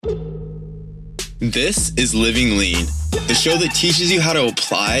This is Living Lean, the show that teaches you how to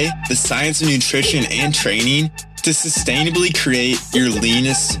apply the science of nutrition and training to sustainably create your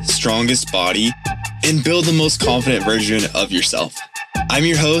leanest, strongest body and build the most confident version of yourself. I'm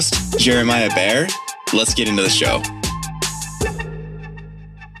your host, Jeremiah Bear. Let's get into the show.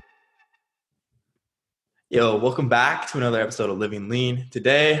 Yo, welcome back to another episode of Living Lean.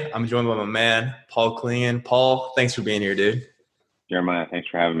 Today, I'm joined by my man, Paul Klingon. Paul, thanks for being here, dude. Jeremiah, thanks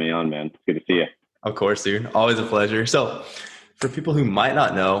for having me on, man. It's good to see you. Of course, dude. Always a pleasure. So, for people who might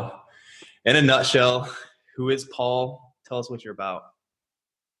not know, in a nutshell, who is Paul? Tell us what you're about.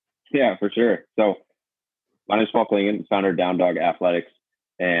 Yeah, for sure. So, my name is Paul Klingon, founder of Down Dog Athletics,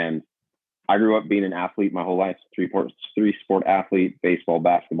 and I grew up being an athlete my whole life. Three-sport athlete: baseball,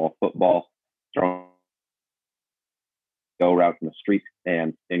 basketball, football, throwing go routes in the street.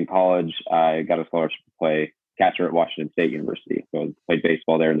 And in college, I got a scholarship to play catcher at Washington State University. So I played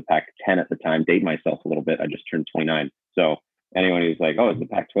baseball there in the Pac-10 at the time. Date myself a little bit. I just turned 29. So anyone who's like, "Oh, it's the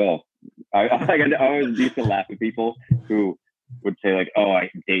Pac-12," I always used to laugh at people who would say like, "Oh,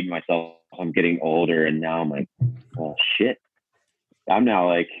 I dated myself. I'm getting older," and now I'm like, "Well, shit." I'm now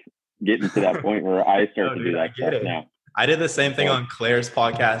like getting to that point where I start to do that stuff now. I did the same thing on Claire's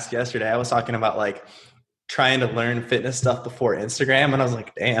podcast yesterday. I was talking about like trying to learn fitness stuff before Instagram, and I was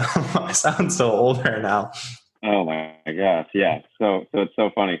like, "Damn, I sound so old right now." Oh my gosh, yeah. So it's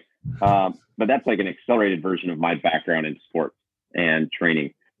so funny. But that's like an accelerated version of my background in sports and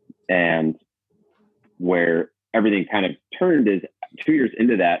training, and where everything kind of turned is 2 years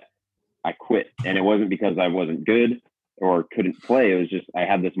into that, I quit, and it wasn't because I wasn't good or couldn't play. It was just I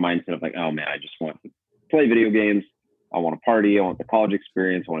had this mindset of like, oh man, I just want to play video games. I want to party. I want the college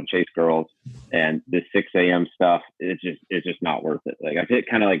experience. I want to chase girls, and this 6 a.m. stuff, it's just not worth it. Like I've hit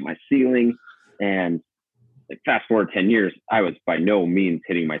kind of like my ceiling, and like fast forward 10 years, I was by no means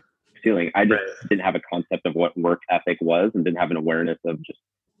hitting my ceiling. I just didn't have a concept of what work ethic was, and didn't have an awareness of just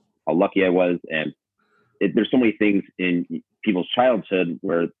how lucky I was. And there's so many things in people's childhood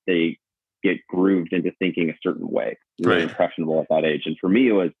where they get grooved into thinking a certain way, really impressionable at that age. And for me,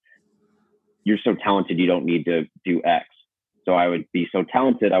 it was, you're so talented, you don't need to do X. So I would be so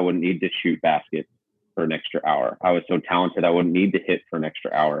talented, I wouldn't need to shoot baskets for an extra hour. I was so talented, I wouldn't need to hit for an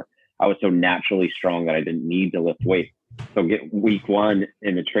extra hour. I was so naturally strong that I didn't need to lift weights. So get week one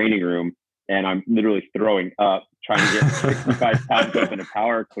in the training room, and I'm literally throwing up, trying to get 65 pounds up in a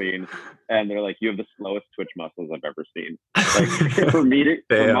power clean. And they're like, "You have the slowest twitch muscles I've ever seen." Like for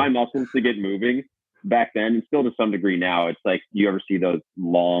my muscles to get moving back then, and still to some degree now, it's like, you ever see those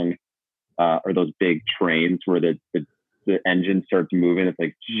long or those big trains where the engine starts moving? It's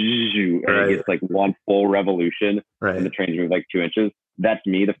like, and it gets like one full revolution, and the trains move like 2 inches. That's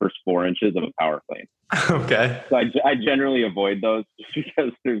me, the first 4 inches of a power plane. Okay. So I generally avoid those just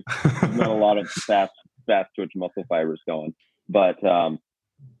because there's not a lot of fast twitch muscle fibers going. But so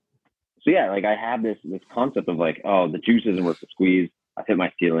yeah, like I have this concept of like, oh, the juice isn't worth the squeeze. I've hit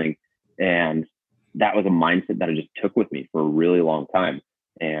my ceiling. And that was a mindset that I just took with me for a really long time.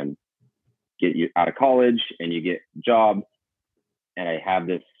 And get you out of college and you get a job. And I have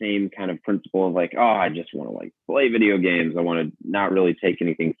this same kind of principle of like, oh, I just want to like play video games. I want to not really take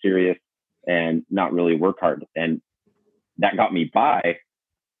anything serious and not really work hard. And that got me by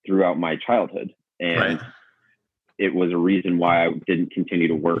throughout my childhood. And it was a reason why I didn't continue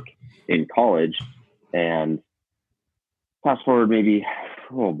to work in college. And fast forward maybe,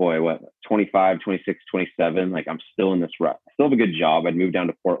 25, 26, 27, like I'm still in this rut. I still have a good job. I'd moved down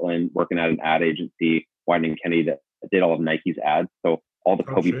to Portland, working at an ad agency, Wieden & Kennedy, that did all of Nike's ads. So all the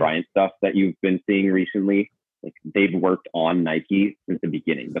Kobe Bryant stuff that you've been seeing recently, like they've worked on Nike since the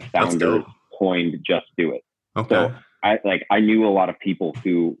beginning. The founder coined "Just Do It." Okay. So I knew a lot of people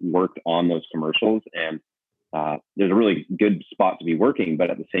who worked on those commercials, and there's a really good spot to be working. But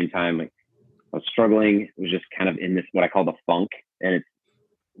at the same time, like, I was struggling. It was just kind of in this, what I call the funk. And it's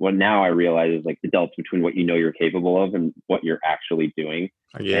what now I realize is like the delta between what you know you're capable of and what you're actually doing.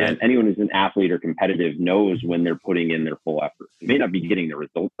 And anyone who's an athlete or competitive knows when they're putting in their full effort. They may not be getting the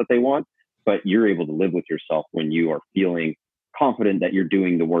results that they want, but you're able to live with yourself when you are feeling confident that you're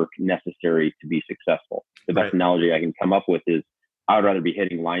doing the work necessary to be successful. The best analogy I can come up with is, I would rather be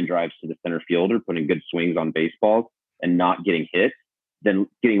hitting line drives to the center field or putting good swings on baseballs and not getting hit than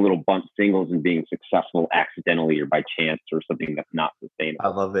getting little bunt singles and being successful accidentally or by chance or something that's not sustainable. I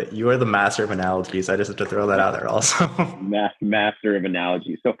love it. You are the master of analogies. I just have to throw that out there also. Master of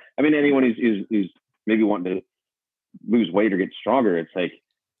analogies. So, I mean, anyone who's maybe wanting to lose weight or get stronger, it's like,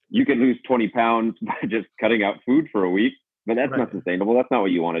 you can lose 20 pounds by just cutting out food for a week, but that's not sustainable. That's not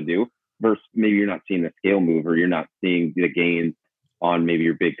what you want to do. Versus maybe you're not seeing the scale move, or you're not seeing the gains on maybe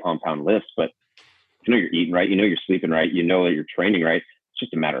your big compound lifts, but you know you're eating right, you know you're sleeping right, you know that you're training right. It's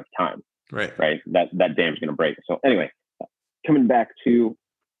just a matter of time, Right. right? That dam's going to break. So anyway, coming back to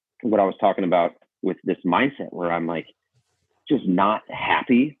what I was talking about with this mindset where I'm like just not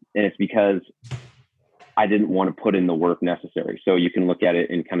happy, and it's because I didn't want to put in the work necessary. So you can look at it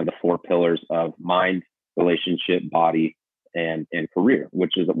in kind of the 4 pillars of mind, relationship, body, and career,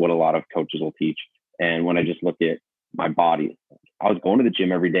 which is what a lot of coaches will teach. And when I just look at my body, I was going to the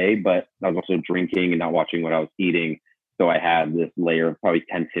gym every day, but I was also drinking and not watching what I was eating. So I had this layer of probably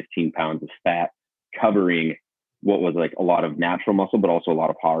 10, 15 pounds of fat covering what was like a lot of natural muscle, but also a lot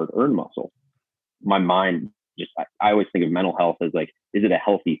of hard earned muscle. My mind just, I always think of mental health as like, is it a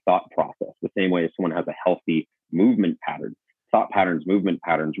healthy thought process? The same way as someone has a healthy movement pattern. Thought patterns, movement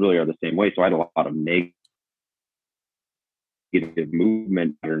patterns really are the same way. So I had a lot of negative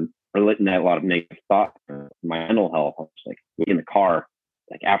movement patterns, or letting out a lot of negative thought. My mental health, I was like in the car,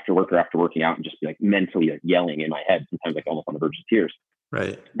 like after work or after working out, and just be like mentally like yelling in my head, sometimes like almost on the verge of tears.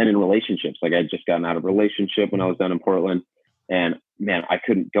 Right. And in relationships, like I had just gotten out of a relationship when I was down in Portland, and man, I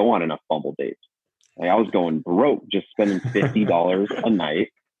couldn't go on enough Bumble dates. Like I was going broke, just spending $50 a night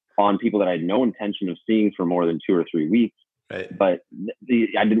on people that I had no intention of seeing for more than 2 or 3 weeks. Right. But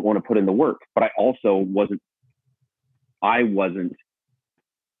I didn't want to put in the work, but I also wasn't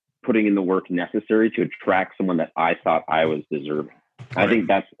putting in the work necessary to attract someone that I thought I was deserving. Right. I think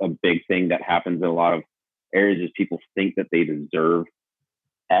that's a big thing that happens in a lot of areas is people think that they deserve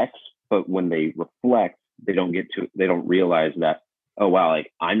X, but when they reflect, they don't realize that, oh, wow,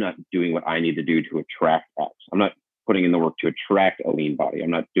 like I'm not doing what I need to do to attract X. I'm not putting in the work to attract a lean body.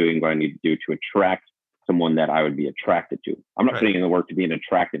 I'm not doing what I need to do to attract someone that I would be attracted to. I'm not putting in the work to be an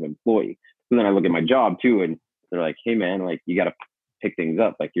attractive employee. So then I look at my job too, and they're like, hey man, like you got to pick things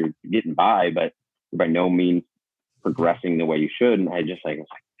up. Like you're getting by, but you're by no means progressing the way you should. And I was like,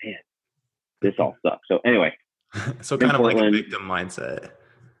 man, this all sucks. So anyway. So kind of like a victim mindset.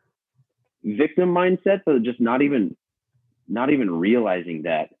 Victim mindset, but just not even realizing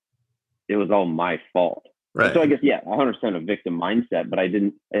that it was all my fault. Right. So I guess, yeah, 100% a victim mindset, but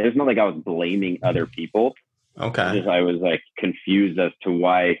it's not like I was blaming other people. Okay. I was like confused as to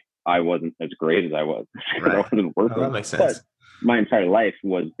why I wasn't as great as I was. Right. I wasn't working. Oh, that makes sense. But my entire life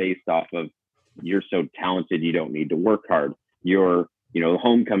was based off of, you're so talented, you don't need to work hard. You're, the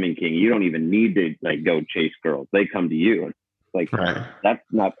homecoming king. You don't even need to like go chase girls. They come to you. Like that's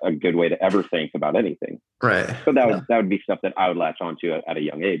not a good way to ever think about anything. Right. So that would be stuff that I would latch onto at a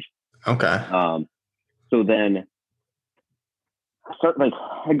young age. Okay. So then I started, like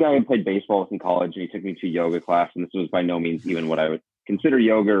a guy who played baseball in college, and he took me to a yoga class, and this was by no means even what I would consider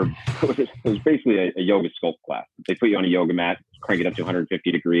yoga. It was basically a yoga sculpt class. They put you on a yoga mat, crank it up to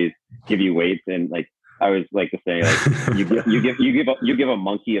 150 degrees, give you weights, and like I always like to say, like you give a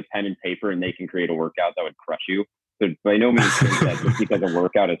monkey a pen and paper, and they can create a workout that would crush you. So by no means that just because a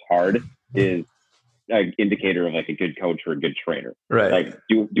workout is hard is an indicator of like a good coach or a good trainer. Right. Like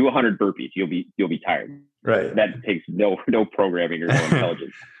do 100 burpees, you'll be tired. Right. That takes no programming or no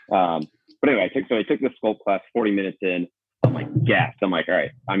intelligence. But anyway, I took the sculpt class. 40 minutes in, I'm like gassed. I'm like, all right,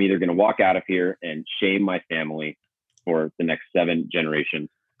 I'm either going to walk out of here and shame my family for the next 7 generations,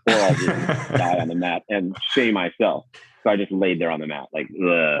 or I'll just die on the mat and shame myself. So I just laid there on the mat, like,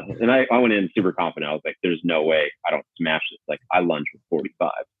 ugh. And I went in super confident. I was like, there's no way I don't smash this. Like I lunge with 45.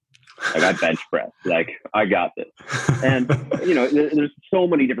 Like I bench press. Like I got this. And there's so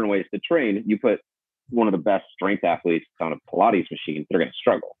many different ways to train. You put one of the best strength athletes on a Pilates machine, they're going to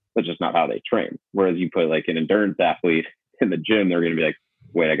struggle. That's just not how they train. Whereas you put like an endurance athlete in the gym, they're going to be like,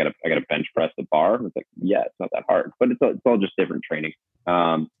 wait, I gotta bench press the bar. And it's like, yeah, it's not that hard, but it's all just different training.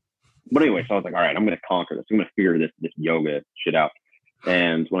 But anyway, so I was like, all right, I'm going to conquer this. I'm going to figure this yoga shit out.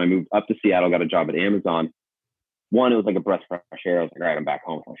 And when I moved up to Seattle, got a job at Amazon. One, it was like a breath of fresh air. I was like, all right, I'm back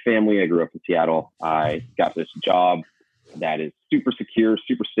home with my family. I grew up in Seattle. I got this job that is super secure,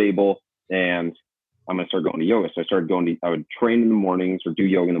 super stable, and I'm going to start going to yoga. So I started I would train in the mornings or do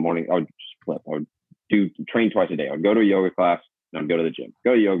yoga in the morning. I would flip. I would train twice a day. I would go to a yoga class and I'd go to the gym.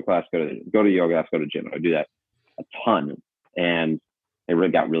 Go to yoga class, go to yoga class, go to the gym. I would do that a ton. And I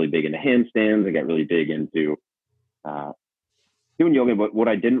got really big into handstands. I got really big into doing yoga. But what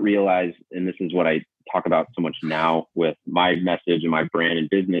I didn't realize, and this is what I talk about so much now with my message and my brand and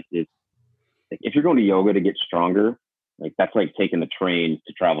business, is like, if you're going to yoga to get stronger, like that's like taking the train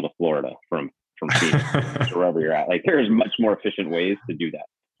to travel to Florida from Phoenix or wherever you're at. Like there's much more efficient ways to do that.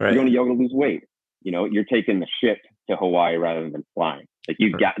 Right. You're going to yoga to lose weight. You're taking the ship to Hawaii rather than flying. Like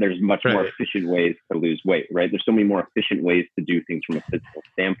there's much more efficient ways to lose weight, right? There's so many more efficient ways to do things from a physical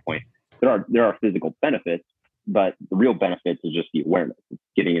standpoint. There are physical benefits, But the real benefits is just the awareness. It's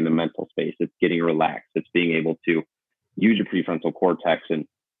getting in the mental space. It's getting relaxed. It's being able to use your prefrontal cortex and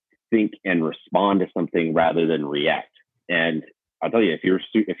think and respond to something rather than react. And I'll tell you,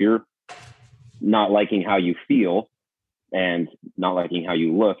 if you're not liking how you feel and not liking how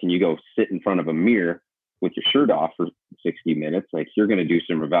you look, and you go sit in front of a mirror with your shirt off for 60 minutes, like, you're going to do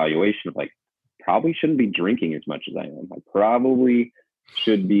some evaluation of, like, probably shouldn't be drinking as much as I am. I probably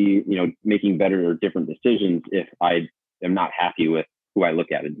should be, making better or different decisions if I am not happy with who I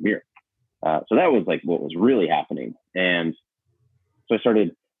look at in the mirror. So that was like what was really happening. And so I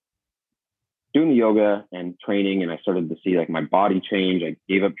started doing the yoga and training, and I started to see like my body change. I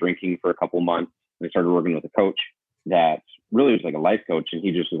gave up drinking for a couple of months, and I started working with a coach that really was like a life coach. And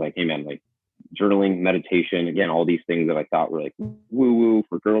he just was like, hey man, like, journaling, meditation, again, all these things that I thought were like woo woo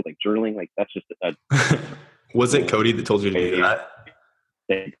for girls, like journaling, like that's just Was it Cody that told you to do that?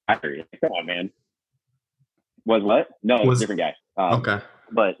 Come on, man. Was what? No, it was a different guy. Okay.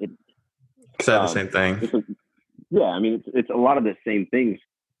 But Because I had the same thing. Yeah, I mean, it's a lot of the same things,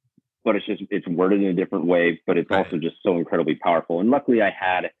 but it's worded in a different way, but it's also just so incredibly powerful. And luckily I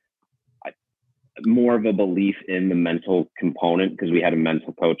had more of a belief in the mental component because we had a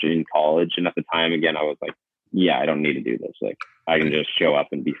mental coach in college. And at the time, again, I was like, yeah, I don't need to do this. Like, I can just show up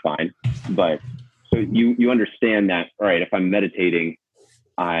and be fine. But so you understand that, all right, if I'm meditating,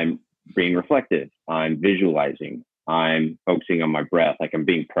 I'm being reflective, I'm visualizing, I'm focusing on my breath, like I'm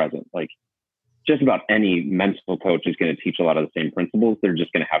being present. Like, just about any mental coach is going to teach a lot of the same principles. They're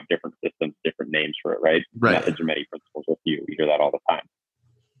just going to have different systems, different names for it, right? Methods are many principles with you. You hear that all the time.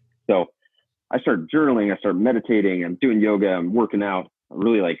 So I started journaling, I started meditating, I'm doing yoga, I'm working out. I'm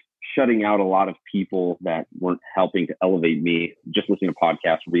really like shutting out a lot of people that weren't helping to elevate me, just listening to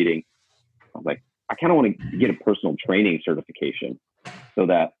podcasts, reading. I was like, I kind of want to get a personal training certification so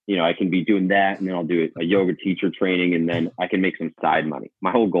that, I can be doing that, and then I'll do a yoga teacher training, and then I can make some side money.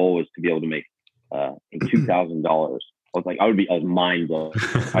 My whole goal was to be able to make $2,000. I was mind blown.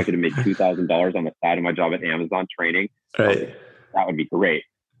 If I could have made $2,000 on the side of my job at Amazon training, that would be great.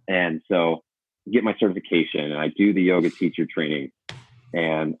 And so get my certification, and I do the yoga teacher training,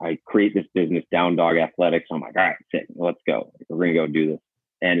 and I create this business, Down Dog Athletics. I'm like, all right, sick, let's go. We're going to go do this.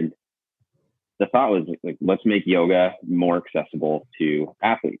 And the thought was like, let's make yoga more accessible to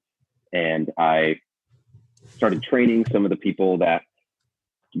athletes. And I started training some of the people that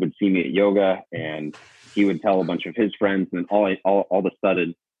would see me at yoga, and he would tell a bunch of his friends. And all of a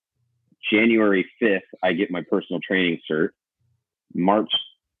sudden, January 5th, I get my personal training cert. March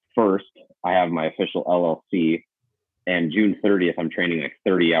 1st, I have my official LLC, and June 30th, I'm training like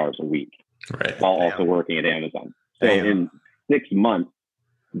 30 hours a week, while also working at Amazon. So in 6 months,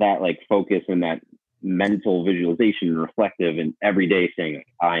 that like focus and that mental visualization and reflective, and every day saying like,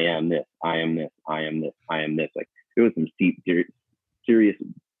 I am this, I am this, I am this, I am this. Like, it was some serious,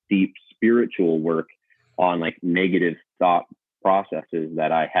 deep spiritual work on like negative thought processes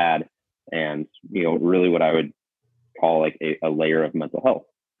that I had, and really what I would call like a layer of mental health.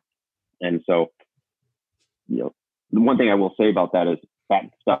 And so, the one thing I will say about that is that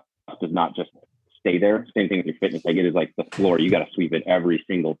stuff does not just stay there. Same thing with your fitness. Like, it is like the floor. You got to sweep it every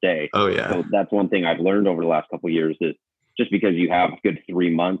single day. Oh yeah. So that's one thing I've learned over the last couple of years is just because you have a good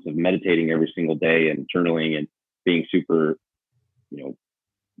 3 months of meditating every single day and journaling and being super,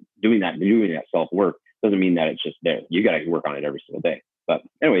 doing that self-work doesn't mean that it's just there. You got to work on it every single day. But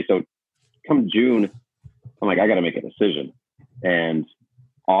anyway, so come June, I'm like, I got to make a decision. And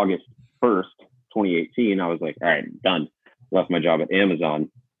August 1st, 2018, I was like, all right, done. Left my job at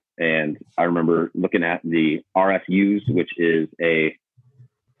Amazon. And I remember looking at the RSUs, which is a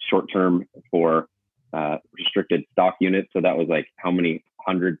short term for restricted stock units. So that was like how many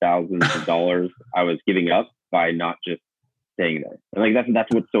 $100,000 I was giving up by not just staying there. And like that's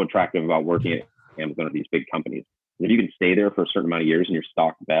what's so attractive about working at Amazon or these big companies. If you can stay there for a certain amount of years and your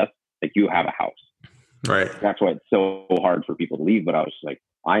stock vests, like you have a house. Right. That's why it's so hard for people to leave. But I was just like,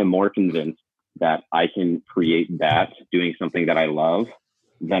 I am more convinced that I can create that doing something that I love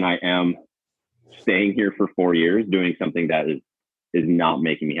than I am staying here for 4 years doing something that is not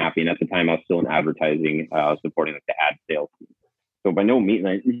making me happy. And at the time I was still in advertising. I was supporting like the ad sales team. So by no means,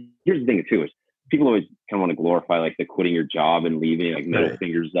 like, here's the thing too, is people always kind of want to glorify like the quitting your job and leaving, like middle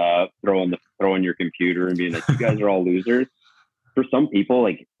fingers up, throwing your computer and being like, you guys are all losers. For some people,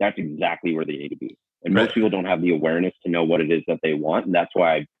 like that's exactly where they need to be. And most people don't have the awareness to know what it is that they want. And that's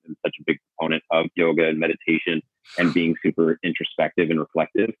why I'm such a big proponent of yoga and meditation and being super introspective and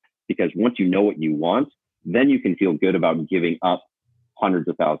reflective, because once you know what you want, then you can feel good about giving up hundreds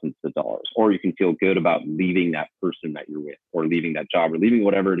of thousands of dollars, or you can feel good about leaving that person that you're with, or leaving that job, or leaving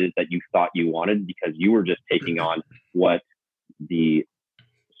whatever it is that you thought you wanted because you were just taking on what the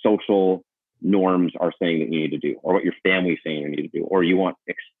social norms are saying that you need to do, or what your family's saying you need to do, or you want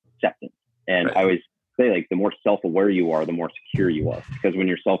acceptance. And I always say, like, the more self-aware you are, the more secure you are, because when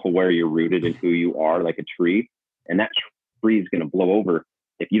you're self-aware, you're rooted in who you are, like a tree, and that tree is going to blow over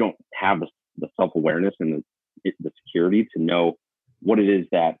if you don't have the self-awareness and the security to know what it is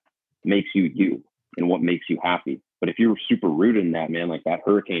that makes you and what makes you happy. But if you're super rooted in that, man, like, that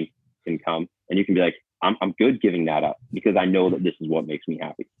hurricane can come and you can be like, I'm good giving that up because I know that this is what makes me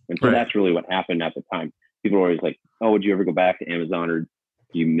happy. And so that's really what happened at the time. People are always like, oh, would you ever go back to Amazon, or do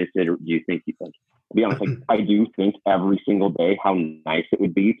you miss it? Or do you think like, to be honest, like, I do think every single day how nice it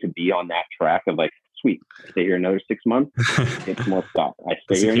would be to be on that track of like, sweet, stay here another 6 months, get some more stock. I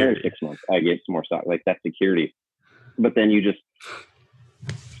stay here another 6 months, I get some more stock. Like, that security. But then you just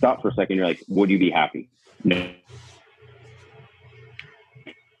stop for a second. You're like, would you be happy? No.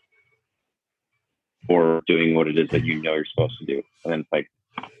 Or doing what it is that you know you're supposed to do. And then it's like,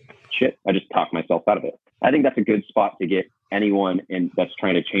 shit, I just talked myself out of it. I think that's a good spot to get anyone in that's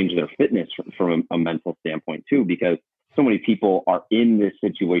trying to change their fitness from a mental standpoint too, because so many people are in this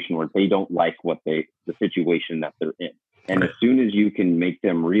situation where they don't like the situation that they're in. And as soon as you can make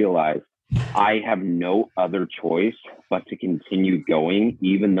them realize, I have no other choice but to continue going,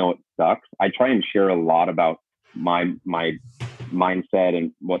 even though it sucks. I try and share a lot about my mindset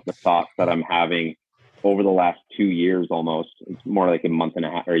and what the thoughts that I'm having over the last 2 years, almost. It's more like a month and a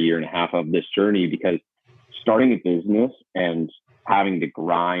half or a year and a half of this journey, because starting a business and having to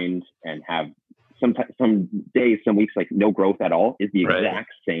grind and have some days, some weeks, like no growth at all is the exact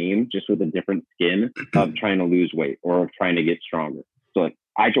same, just with a different skin of trying to lose weight or of trying to get stronger. So like,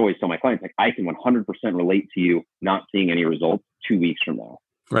 I always tell my clients, like, I can 100% relate to you not seeing any results 2 weeks from now.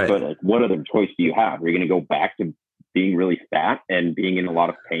 Right. But like, what other choice do you have? Are you going to go back to being really fat and being in a lot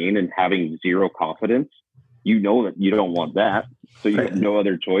of pain and having zero confidence? You know that you don't want that. So you have no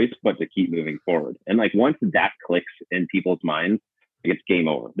other choice but to keep moving forward. And like, once that clicks in people's minds, like, it's game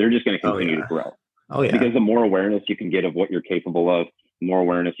over. They're just going to continue to grow. Oh yeah. Because the more awareness you can get of what you're capable of, the more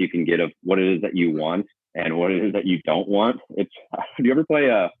awareness you can get of what it is that you want and what it is that you don't want. Do you ever play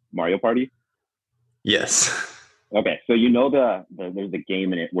Mario Party? Yes. Okay. So there's a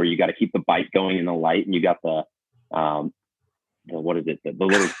game in it where you got to keep the bike going in the light, and you got the what is it? The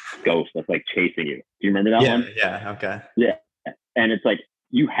little ghost that's like chasing you. Do you remember that one? Yeah. Okay. Yeah. And it's like,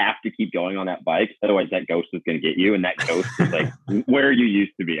 you have to keep going on that bike, otherwise that ghost is going to get you. And that ghost is like where you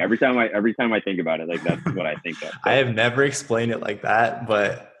used to be. Every time I think about it, like, that's what I think of. So, I have never explained it like that,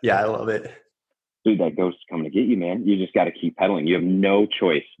 but yeah, I love it. Dude, that ghost is coming to get you, man. You just got to keep pedaling. You have no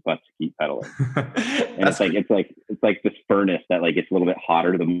choice but to keep pedaling. And it's like this furnace that like gets a little bit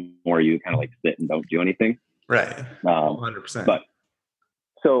hotter the more you kind of like sit and don't do anything. Right. 100%. But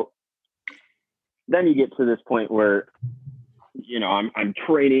so then you get to this point where, you know, I'm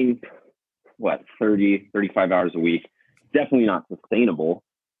training 30, 35 hours a week. Definitely not sustainable.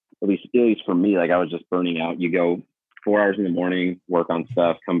 At least for me, like, I was just burning out. You go 4 hours in the morning, work on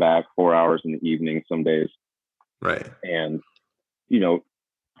stuff, come back 4 hours in the evening some days. Right. And, you know,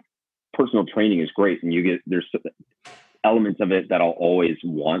 personal training is great. And there's elements of it that I'll always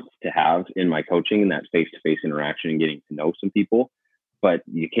want to have in my coaching, and that face-to-face interaction and getting to know some people, but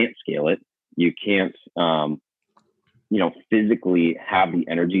you can't scale it. You can't, physically have the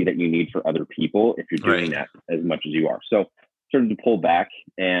energy that you need for other people if you're doing that as much as you are. So started to pull back,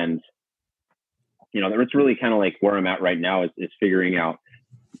 and, you know, it's really kind of like where I'm at right now is figuring out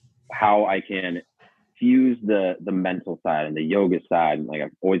how I can fuse the mental side and the yoga side. Like,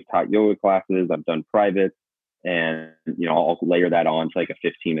 I've always taught yoga classes. I've done private, and, you know, I'll layer that on to like a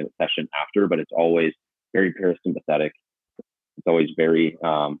 15-minute session after, but it's always very parasympathetic. It's always very,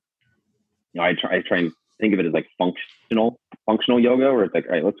 I try and think of it as like functional yoga, where it's like,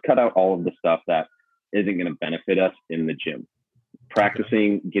 all right, let's cut out all of the stuff that isn't going to benefit us in the gym.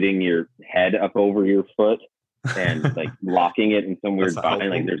 Practicing getting your head up over your foot and like locking it in some weird bind,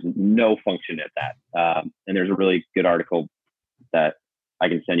 like, there's no function at that. And there's a really good article that I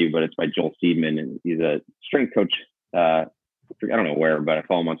can send you, but it's by Joel Seedman, and he's a strength coach. I don't know where, but I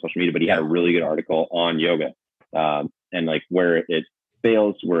follow him on social media, but he had a really good article on yoga, and like where it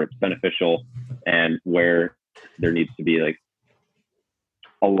fails, where it's beneficial, and where there needs to be like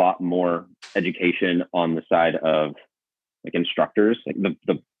a lot more education on the side of like instructors. Like,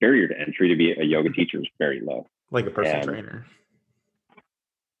 the barrier to entry to be a yoga teacher is very low. Like a personal trainer.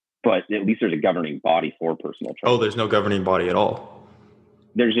 But at least there's a governing body for personal training. Oh, there's no governing body at all.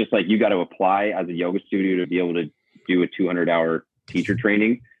 There's just like, you got to apply as a yoga studio to be able to do a 200-hour teacher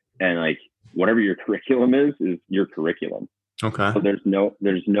training, and like whatever your curriculum is your curriculum. Okay. So there's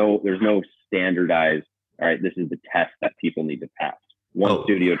no standardized, all right, this is the test that people need to pass. One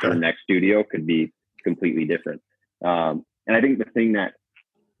studio to the next studio could be completely different. And I think the thing that,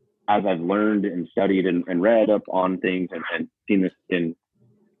 as I've learned and studied and read up on things and seen this in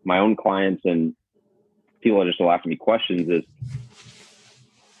my own clients and people that just will ask me questions, is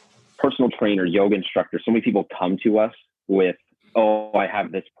personal trainer, yoga instructor. So many people come to us with, oh, I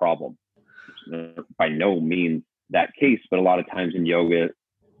have this problem. By no means that case, but a lot of times in yoga,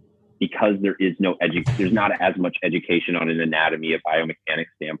 because there is there's not as much education on an anatomy, a biomechanics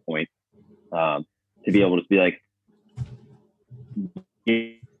standpoint, to be able to be like,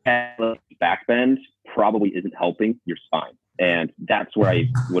 back bend probably isn't helping your spine. And that's where I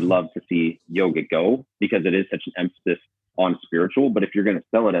would love to see yoga go, because it is such an emphasis on spiritual. But if you're going to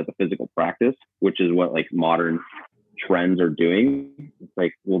sell it as a physical practice, which is what like modern trends are doing, it's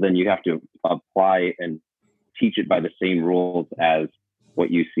like, well, then you have to apply and teach it by the same rules as what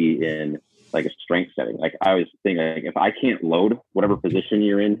you see in like a strength setting. Like I always think, like, if I can't load whatever position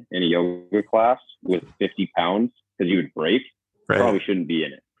you're in a yoga class with 50 pounds because you would break, probably shouldn't be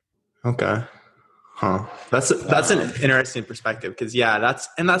in it. Okay. Huh. That's an interesting perspective, because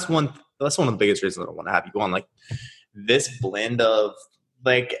that's one of the biggest reasons I want to have you go on, like this blend of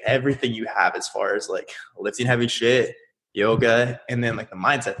like everything you have as far as like lifting heavy shit, yoga, and then like the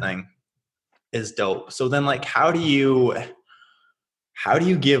mindset thing is dope. So then like how do you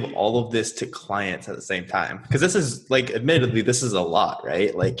give all of this to clients at the same time? Because this is like, admittedly, this is a lot,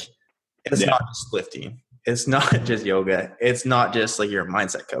 right? Like it's not just lifting. It's not just yoga. It's not just like you're a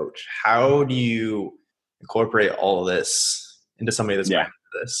mindset coach. How do you incorporate all of this into somebody that's going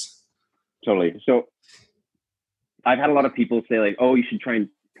for this? Totally. So I've had a lot of people say like, oh, you should try and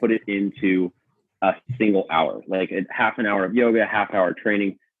put it into a single hour, like a half an hour of yoga, half hour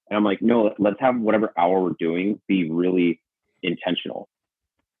training. And I'm like, no, let's have whatever hour we're doing be really intentional.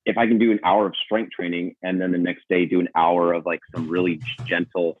 If I can do an hour of strength training and then the next day do an hour of like some really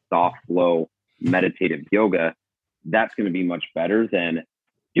gentle, soft, slow, meditative yoga, that's going to be much better than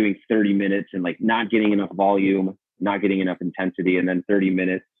doing 30 minutes and like not getting enough volume, not getting enough intensity, and then 30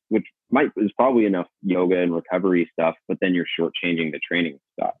 minutes, which is probably enough yoga and recovery stuff, but then you're shortchanging the training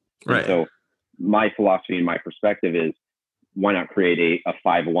stuff. Right. And so my philosophy and my perspective is, why not create a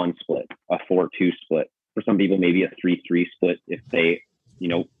 5-1 split, a 4-2 split? For some people, maybe a 3-3 split. If they,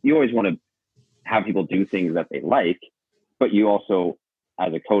 you always want to have people do things that they like, but you also,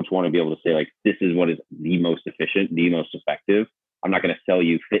 as a coach, want to be able to say like, this is what is the most efficient, the most effective. I'm not going to sell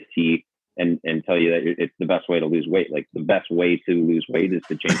you Fit Tea and tell you that it's the best way to lose weight. Like the best way to lose weight is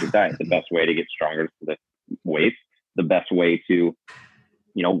to change your diet. The best way to get stronger to the weight. The best way to,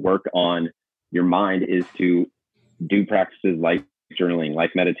 work on your mind is to do practices like journaling,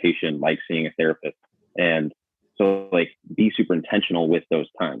 like meditation, like seeing a therapist. And so like be super intentional with those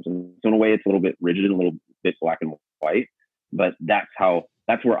times. And so in a way it's a little bit rigid and a little bit black and white, but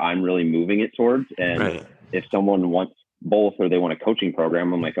that's where I'm really moving it towards. And if someone wants both, or they want a coaching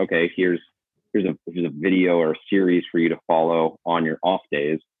program, I'm like, okay, here's a video or a series for you to follow on your off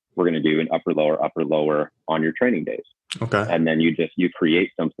days. We're going to do an upper lower on your training days. Okay. And then you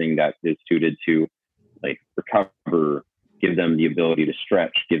create something that is suited to like recover, give them the ability to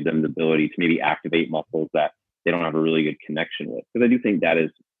stretch, give them the ability to maybe activate muscles that they don't have a really good connection with. Because I do think that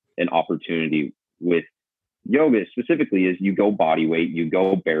is an opportunity with yoga specifically, is you go body weight, you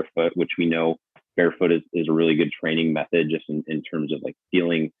go barefoot, which we know barefoot is a really good training method just in terms of like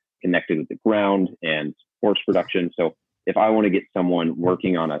feeling connected with the ground and force production. So if I want to get someone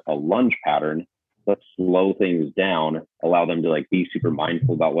working on a lunge pattern, let's slow things down, allow them to like be super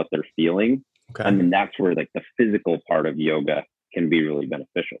mindful about what they're feeling. Okay. And then that's where like the physical part of yoga can be really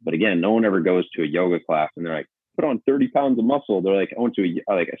beneficial. But again, no one ever goes to a yoga class and they're like, put on 30 pounds of muscle. They're like,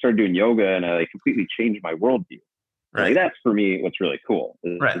 I started doing yoga and I like completely changed my worldview. Right. Like, that's for me what's really cool.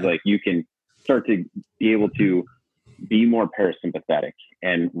 Is like you can start to be able to be more parasympathetic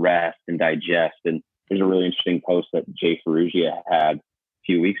and rest and digest. And there's a really interesting post that Jay Ferrugia had a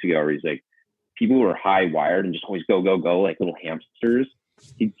few weeks ago where he's like, people who are high wired and just always go, like little hamsters,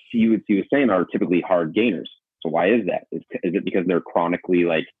 he was saying are typically hard gainers. So why is that? Is it because they're chronically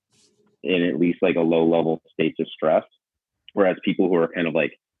like in at least like a low level states of stress? Whereas people who are kind of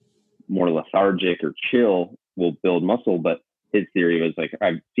like more lethargic or chill will build muscle. But his theory was like,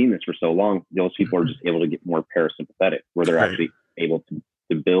 I've seen this for so long, those people are just able to get more parasympathetic, where they're actually able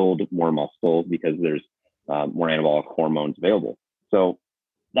to build more muscle because there's more anabolic hormones available. So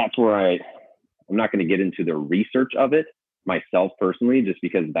that's where I'm not going to get into the research of it myself personally, just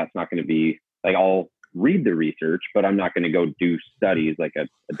because that's not going to be like, I'll read the research, but I'm not going to go do studies like a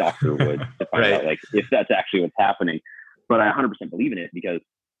doctor would to find Right. out like if that's actually what's happening. But I 100% believe in it because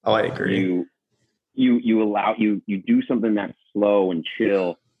I agree. you allow you do something that's slow and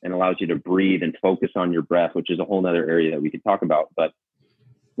chill and allows you to breathe and focus on your breath, which is a whole other area that we could talk about. But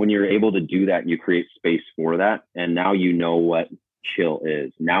when you're able to do that, you create space for that. And now you know what chill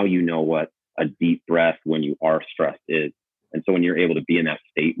is. Now you know what a deep breath when you are stressed is. And so when you're able to be in that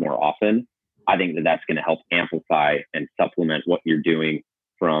state more often, I think that that's going to help amplify and supplement what you're doing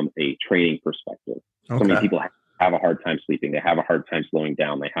from a training perspective. So many people have a hard time sleeping. They have a hard time slowing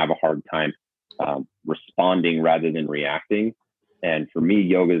down. They have a hard time responding rather than reacting. And for me,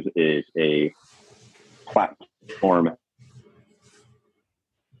 yoga is a platform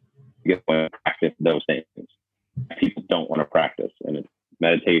to practice those things. People don't want to practice, and it's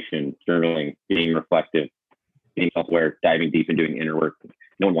meditation, journaling, being reflective, being self-aware, diving deep and doing inner work.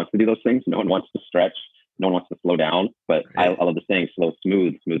 No one wants to do those things. No one wants to stretch. No one wants to slow down. But I love the saying, slow,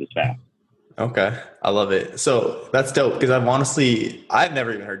 smooth is fast. Okay. I love it. So that's dope because I've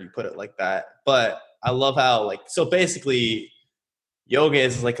never even heard you put it like that, but I love how so basically yoga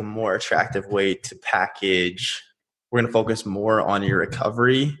is like a more attractive way to package. We're going to focus more on your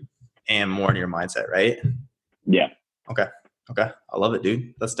recovery and more on your mindset, right? Yeah. Okay. I love it,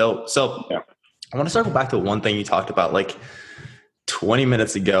 dude. That's dope. So yeah. I want to circle back to one thing you talked about 20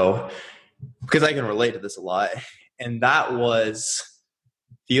 minutes ago, because I can relate to this a lot. And that was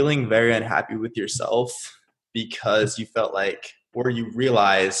feeling very unhappy with yourself because you felt or you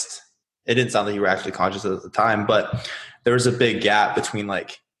realized, it didn't sound like you were actually conscious at the time, but there was a big gap between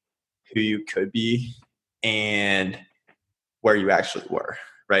who you could be and where you actually were.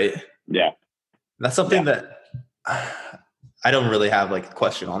 Right. Yeah. That's something that I don't really have a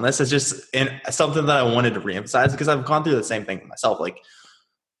question on this. It's just something that I wanted to reemphasize because I've gone through the same thing myself.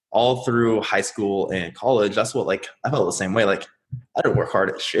 All through high school and college, that's what I felt the same way. I didn't work hard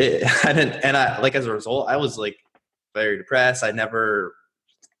at shit. I didn't, and as a result, I was very depressed. I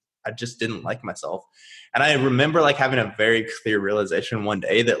just didn't like myself. And I remember having a very clear realization one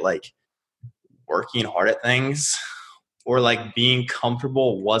day that working hard at things or being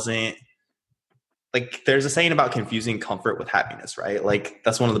comfortable wasn't there's a saying about confusing comfort with happiness, right?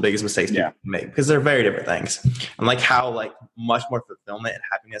 That's one of the biggest mistakes people make because they're very different things. And how much more fulfillment and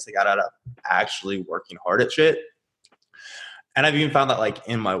happiness I got out of actually working hard at shit. And I've even found that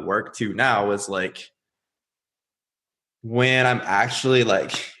in my work too now is when I'm actually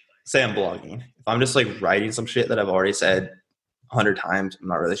say I'm blogging, if I'm just writing some shit that I've already said 100 times, I'm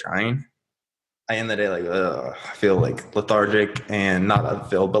not really trying. I end the day I feel lethargic and not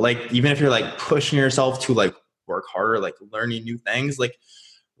fulfilled. But even if you're pushing yourself to work harder, learning new things,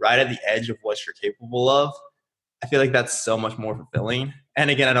 right at the edge of what you're capable of, I feel that's so much more fulfilling. And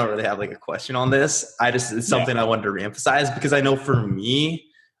again, I don't really have a question on this. It's something I wanted to reemphasize because I know for me,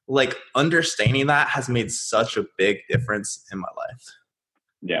 understanding that has made such a big difference in my life.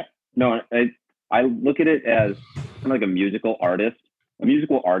 Yeah. No, I look at it as kind of a musical artist. A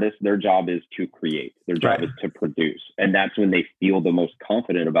musical artist, their job is to create. Their job is to produce. And that's when they feel the most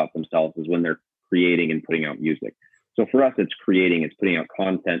confident about themselves is when they're creating and putting out music. So for us, it's creating, it's putting out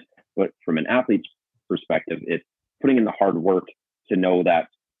content. But from an athlete's perspective, it's putting in the hard work to know that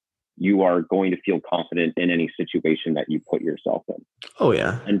you are going to feel confident in any situation that you put yourself in. Oh,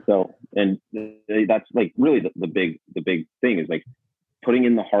 yeah. And so, and that's really the big thing is putting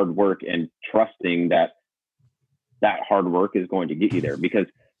in the hard work and trusting that hard work is going to get you there. Because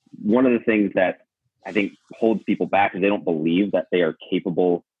one of the things that I think holds people back is they don't believe that they are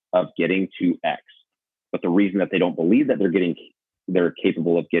capable of getting to X. But the reason that they don't believe that they're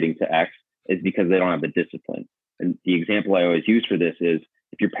capable of getting to X is because they don't have the discipline. And the example I always use for this is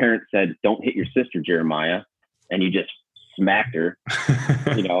if your parents said, "Don't hit your sister, Jeremiah," and you just smacked her,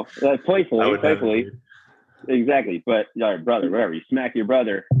 playfully. Exactly. But your brother, whatever, you smack your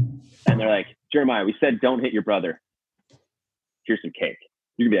brother and they're like, "Jeremiah, we said don't hit your brother. Here's some cake."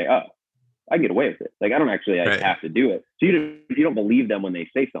 You can be like, "Oh, I can get away with it. I don't actually have to do it." So if you don't believe them when they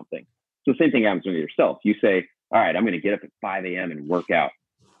say something. So the same thing happens with yourself. You say, "All right, I'm going to get up at 5 a.m. and work out."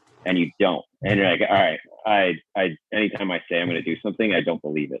 And you don't. And you're like, "All right, I anytime I say I'm going to do something, I don't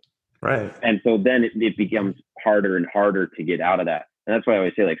believe it." Right. And so then it becomes harder and harder to get out of that. And that's why I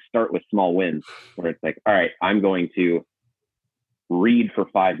always say, start with small wins where it's all right, I'm going to read for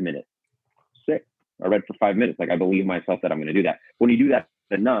 5 minutes. Sick. I read for 5 minutes. I believe myself that I'm going to do that. When you do that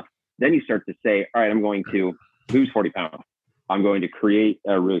enough, then you start to say, all right, I'm going to lose 40 pounds. I'm going to create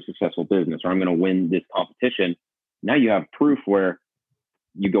a really successful business, or I'm going to win this competition. Now you have proof where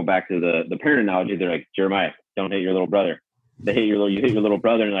you go back to the parent analogy. They're like, "Jeremiah, don't hit your little brother." you hit your little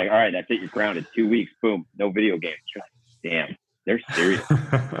brother and like, all right, that's it. You're grounded 2 weeks. Boom. No video games. You're like, damn, they're serious.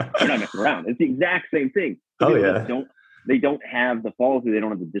 They're not messing around. It's the exact same thing. Oh yeah. They don't have the follow through. They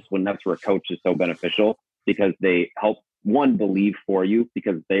don't have the discipline. That's where a coach is so beneficial, because they help one believe for you,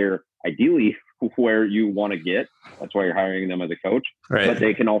 because they're ideally where you want to get. That's why you're hiring them as a coach. Right. But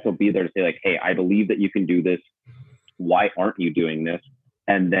they can also be there to say like, hey, I believe that you can do this. Why aren't you doing this?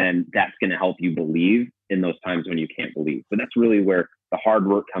 And then that's going to help you believe in those times when you can't believe. But that's really where the hard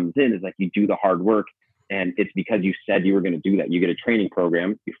work comes in, is like you do the hard work, and it's because you said you were going to do that. You get a training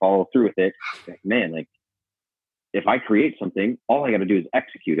program, you follow through with it. Like, man, like if I create something, all I got to do is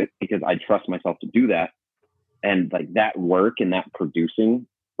execute it, because I trust myself to do that. And like that work and that producing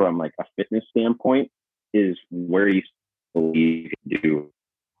from like a fitness standpoint is where you believe you can do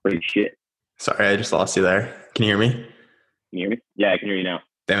great shit. Sorry, I just lost you there. Can you hear me? Can you hear me? Yeah, I can hear you now.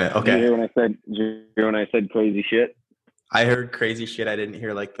 Damn it. Okay. Did you hear when I said crazy shit? I heard crazy shit. I didn't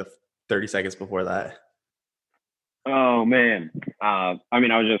hear like the 30 seconds before that. Oh man. I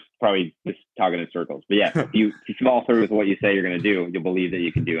mean, I was just probably just talking in circles, but yeah, if you follow through with what you say you're going to do, you'll believe that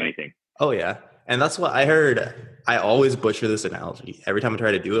you can do anything. Oh yeah. And that's what I heard. I always butcher this analogy every time I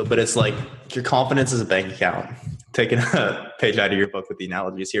try to do it, but it's like your confidence is a bank account. Taking a page out of your book with the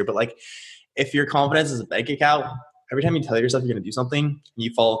analogies here, but like if your confidence is a bank account, every time you tell yourself you're going to do something and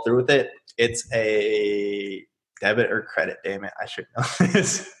you follow through with it, it's a debit or credit. Damn it. I should know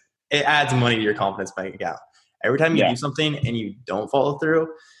this. It adds money to your confidence bank account. Every time you do something and you don't follow through,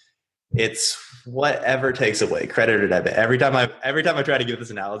 it's whatever takes away, credit or debit. Every time I try to give this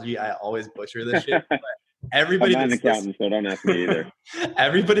analogy, I always butcher this shit. But everybody I'm not an accountant, so don't ask me either.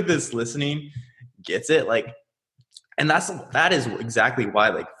 Everybody that's listening gets it. Like, and that is exactly why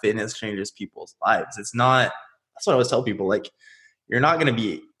like fitness changes people's lives. It's not. That's what I always tell people. Like, you're not going to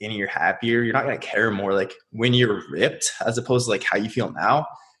be any happier. You're not going to care more like when you're ripped, as opposed to like how you feel now.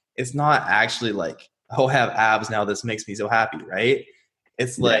 It's not actually like, oh, I have abs now, this makes me so happy, right?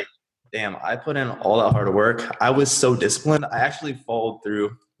 It's like, damn, I put in all that hard work. I was so disciplined. I actually followed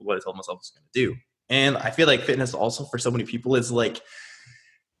through what I told myself I was going to do. And I feel like fitness also for so many people is like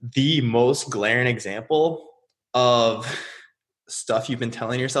the most glaring example of stuff you've been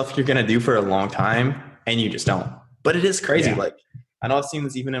telling yourself you're going to do for a long time and you just don't. But it is crazy. Yeah. Like, I know I've seen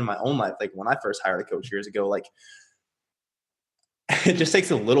this even in my own life. Like when I first hired a coach years ago, like it just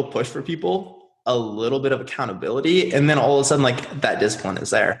takes a little push for people, a little bit of accountability, and then all of a sudden like that discipline is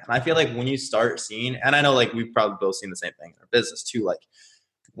there. And I feel like when you start seeing, and I know like we've probably both seen the same thing in our business too, like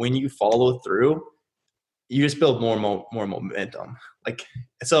when you follow through, you just build more momentum. Like,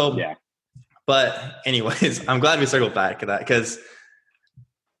 so, yeah. But anyways, I'm glad we circled back to that, because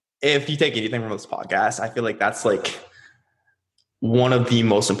if you take anything from this podcast, I feel like that's like one of the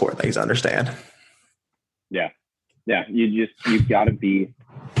most important things to understand. Yeah. Yeah. You've got to be,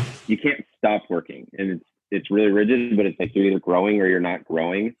 you can't stop working, and it's really rigid, but it's like you're either growing or you're not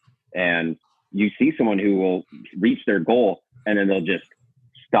growing. And you see someone who will reach their goal and then they'll just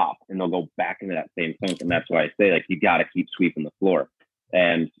stop and they'll go back into that same funk. And that's why I say like, you got to keep sweeping the floor.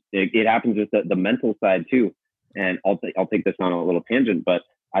 And it happens with the mental side too. And I'll take this on a little tangent, but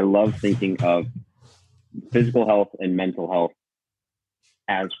I love thinking of physical health and mental health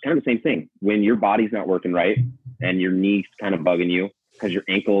as kind of the same thing. When your body's not working right and your knee's kind of bugging you because your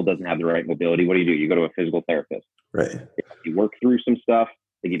ankle doesn't have the right mobility, what do? You go to a physical therapist. Right. You work through some stuff.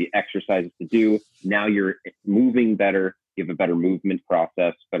 They give you exercises to do. Now you're moving better. You have a better movement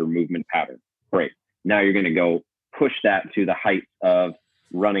process, better movement pattern. Great. Now you're going to go push that to the height of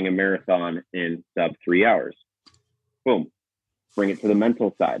running a marathon in sub 3 hours. Boom. Bring it to the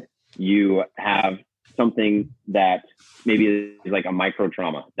mental side. You have something that maybe is like a micro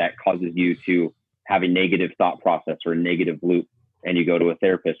trauma that causes you to have a negative thought process or a negative loop, and you go to a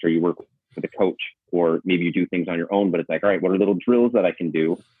therapist or you work with a coach, or maybe you do things on your own, but it's like, all right, what are little drills that I can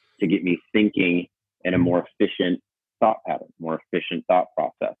do to get me thinking in a more efficient thought pattern, more efficient thought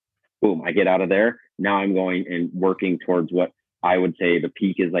process? Boom, I get out of there. Now I'm going and working towards what I would say the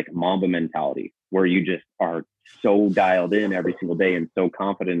peak is like Mamba mentality, where you just are so dialed in every single day and so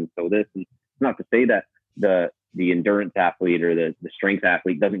confident and so this. And it's not to say that the endurance athlete or the strength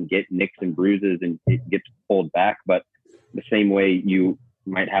athlete doesn't get nicks and bruises and it gets pulled back, but the same way you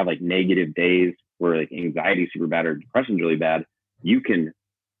might have like negative days where like anxiety is super bad or depression is really bad, you can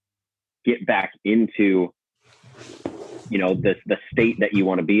get back into, you know, the state that you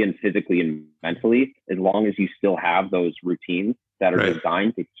want to be in physically and mentally, as long as you still have those routines that are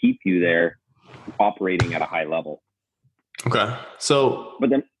designed to keep you there operating at a high level. Okay. So, but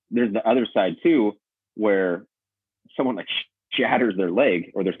then there's the other side too, where someone like shatters their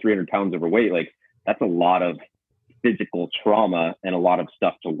leg or they're 300 pounds overweight. Like that's a lot of physical trauma and a lot of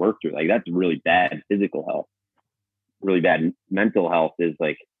stuff to work through. Like that's really bad physical health. Really bad mental health is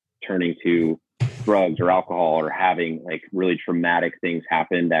like turning to drugs or alcohol or having like really traumatic things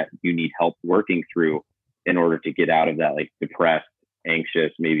happen that you need help working through in order to get out of that like depressed,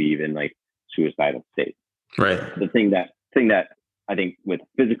 anxious, maybe even like suicidal state. Right. The thing that I think with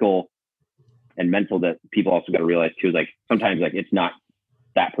physical and mental that people also got to realize too is like sometimes like it's not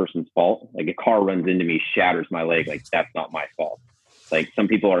that person's fault. Like a car runs into me, shatters my leg, like that's not my fault. Like some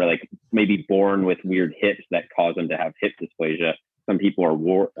people are like maybe born with weird hips that cause them to have hip dysplasia. Some people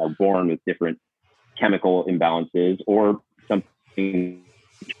are born with different chemical imbalances, or something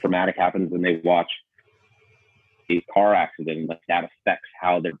traumatic happens when they watch a car accident, and like that affects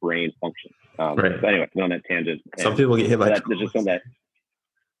how their brain functions. Right. So anyway, on that tangent. Some people get hit by there's just something that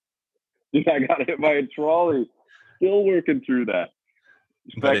I got hit by a trolley. Still working through that.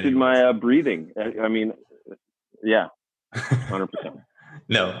 Affected my breathing. I mean, yeah, 100%.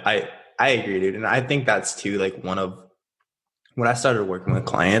 No, I agree, dude. And I think that's too, like one of when I started working with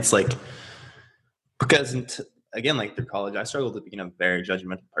clients, like, because again, like through college, I struggled with being a very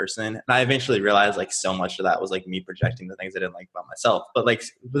judgmental person. And I eventually realized like so much of that was like me projecting the things I didn't like about myself. But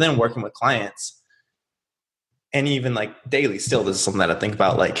then working with clients and even like daily still, this is something that I think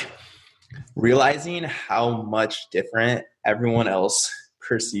about, like realizing how much different everyone else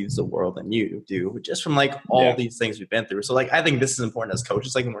perceives the world than you do, just from like all these things we've been through. So like, I think this is important as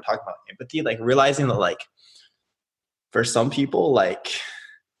coaches, like when we're talking about empathy, like realizing that like for some people, like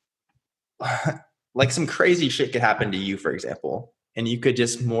some crazy shit could happen to you, for example, and you could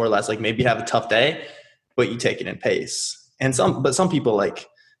just more or less like maybe have a tough day, but you take it in pace. And some people like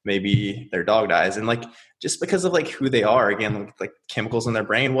maybe their dog dies, and like just because of like who they are, again, like chemicals in their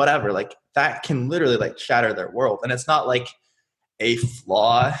brain, whatever, like that can literally like shatter their world. And it's not like a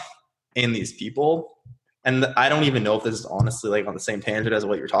flaw in these people. And I don't even know if this is honestly like on the same tangent as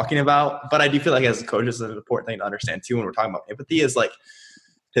what you're talking about, but I do feel like as a coach, it's an important thing to understand too when we're talking about empathy is like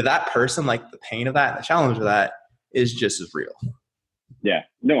to that person, like the pain of that and the challenge of that is just as real. Yeah,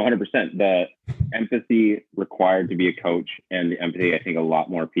 no, 100%. The empathy required to be a coach and the empathy I think a lot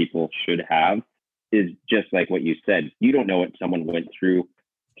more people should have is just like what you said. You don't know what someone went through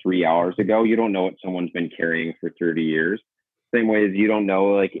 3 hours ago. You don't know what someone's been carrying for 30 years. Same way as you don't know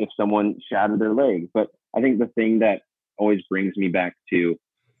like if someone shattered their leg. But I think the thing that always brings me back to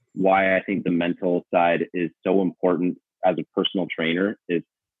why I think the mental side is so important as a personal trainer is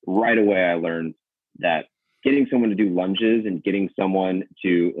right away I learned that getting someone to do lunges and getting someone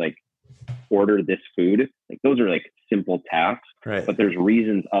to like order this food, like those are like simple tasks, right? But there's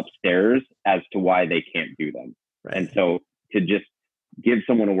reasons upstairs as to why they can't do them. Right. And so to just give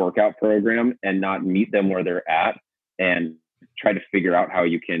someone a workout program and not meet them where they're at and try to figure out how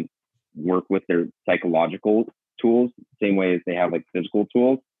you can work with their psychological tools, same way as they have like physical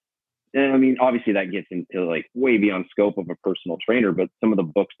tools. And I mean, obviously that gets into like way beyond scope of a personal trainer, but some of the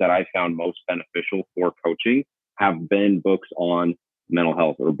books that I found most beneficial for coaching have been books on mental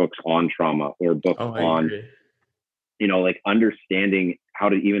health or books on trauma or books on, you know, like understanding how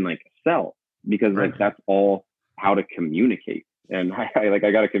to even like sell, because like that's all how to communicate. And I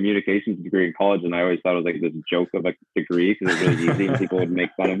got a communications degree in college, and I always thought it was like this joke of a degree because it was really easy and people would make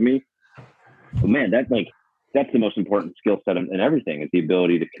fun of me. But man, that's the most important skill set in everything, is the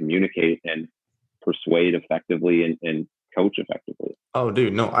ability to communicate and persuade effectively and coach effectively. Oh,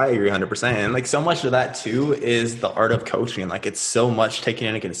 dude, no, I agree 100%. And like so much of that too is the art of coaching. Like it's so much taking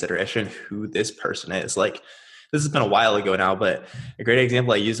into consideration who this person is. Like this has been a while ago now, but a great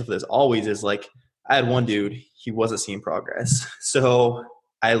example I use for this always is like I had one dude, he wasn't seeing progress. So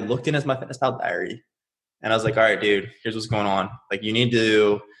I looked in my FitnessPal diary and I was like, all right, dude, here's what's going on. Like you need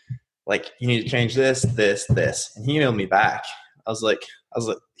to change this. And he emailed me back. I was like,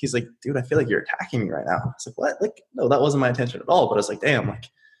 he's like, dude, I feel like you're attacking me right now. I was like, what? Like, no, that wasn't my intention at all. But I was like, damn, like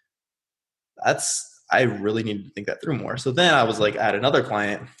I really need to think that through more. So then I was like, I had another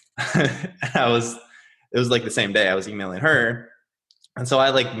client and it was like the same day I was emailing her. And so I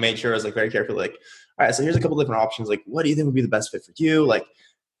like made sure I was like very careful, like, all right, so here's a couple different options. Like, what do you think would be the best fit for you? Like,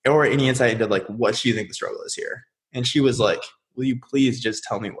 or any insight into like, what do you think the struggle is here? And she was like, will you please just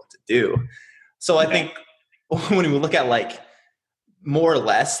tell me what to do? So I think when we look at like more or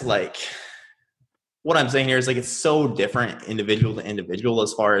less, like what I'm saying here is like, it's so different individual to individual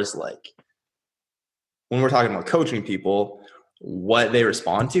as far as like, when we're talking about coaching people, what they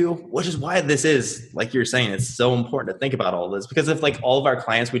respond to, which is why this is, like you're saying, it's so important to think about all this, because if like all of our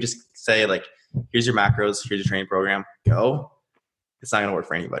clients, we just say like, here's your macros, here's your training program, go, it's not going to work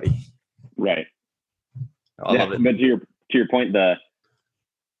for anybody. Right. I love it. But to your point,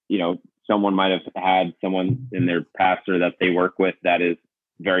 someone might have had someone in their past or that they work with that is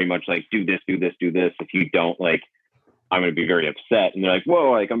very much like, do this, do this, do this. If you don't, like, I'm going to be very upset. And they're like,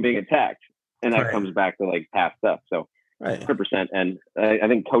 whoa, like I'm being attacked. And that comes back to like past stuff. So 100%. And I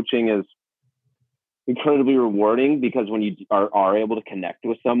think coaching is incredibly rewarding because when you are able to connect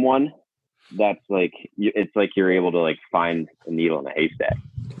with someone, that's like, it's like you're able to like find a needle in a haystack.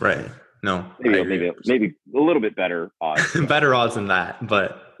 Right. No, maybe a little bit better odds. Better odds than that,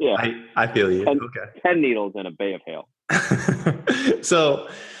 but yeah, I feel you. 10 needles in a bay of hail. So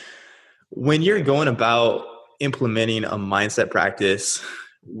when you're going about implementing a mindset practice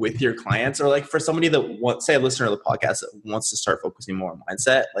with your clients, or like for somebody that wants, say a listener of the podcast that wants to start focusing more on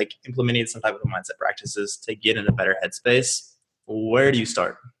mindset, like implementing some type of mindset practices to get in a better headspace, where do you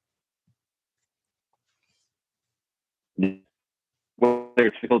start? Whether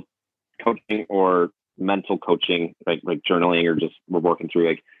it's physical coaching or mental coaching, like journaling, or just we're working through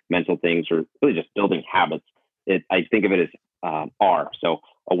like mental things, or really just building habits. I think of it as R. So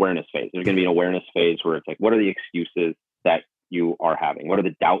awareness phase. There's going to be an awareness phase where it's like, what are the excuses that you are having? What are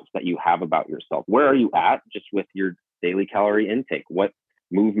the doubts that you have about yourself? Where are you at just with your daily calorie intake? What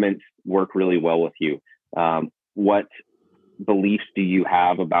movements work really well with you? What beliefs do you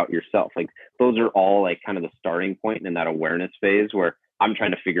have about yourself? Like those are all like kind of the starting point in that awareness phase where I'm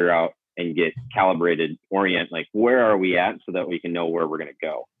trying to figure out and get calibrated, orient, like where are we at so that we can know where we're going to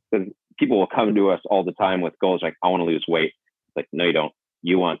go. Because people will come to us all the time with goals like, I want to lose weight. It's like, no, you don't.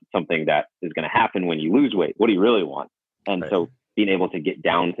 You want something that is going to happen when you lose weight. What do you really want? And so being able to get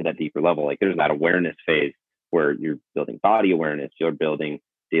down to that deeper level, like there's that awareness phase where you're building body awareness, you're building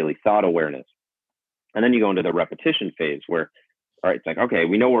daily thought awareness. And then you go into the repetition phase where, all right, it's like, okay,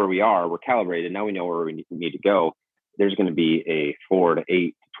 we know where we are, we're calibrated, now we know where we need to go. There's going to be a 4 to 8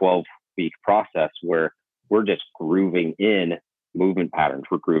 to 12 week process where we're just grooving in movement patterns,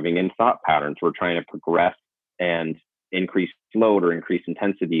 we're grooving in thought patterns, we're trying to progress and increase load or increase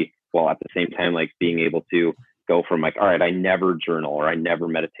intensity, while at the same time, like being able to go from like, all right, I never journal or I never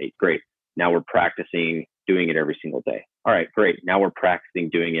meditate. Great. Now we're practicing doing it every single day. All right, great. Now we're practicing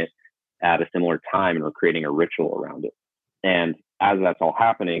doing it at a similar time and we're creating a ritual around it. And as that's all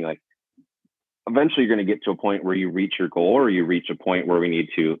happening, like eventually you're going to get to a point where you reach your goal or you reach a point where we need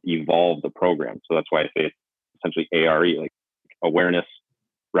to evolve the program. So that's why I say it's essentially ARE, like awareness,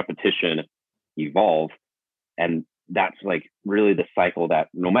 repetition, evolve. And that's like really the cycle that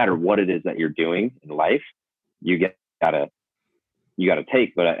no matter what it is that you're doing in life, you gotta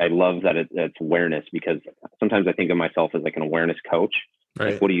take. But I love that it's awareness, because sometimes I think of myself as like an awareness coach.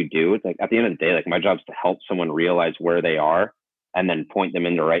 Right. Like, what do you do? It's like at the end of the day, like my job is to help someone realize where they are and then point them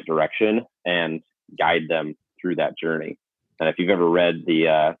in the right direction and guide them through that journey. And if you've ever read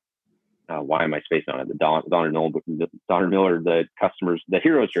the why am I spacing on it? The Donald Miller, the customers, the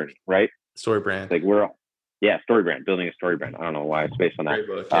hero's journey, right? Story brand. Like story brand, building a story brand. I don't know why I spaced on that.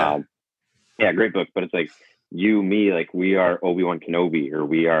 Great book, yeah. Great book. But it's like you, me, like we are Obi-Wan Kenobi, or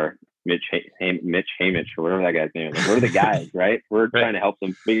we are Mitch Hamish, or whatever that guy's name is. Like, we're the guys, right? We're trying to help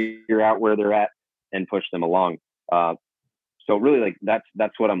them figure out where they're at and push them along. So really, like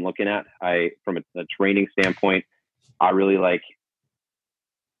that's what I'm looking at. From a training standpoint, I really like,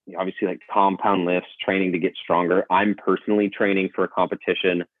 obviously, like compound lifts, training to get stronger. I'm personally training for a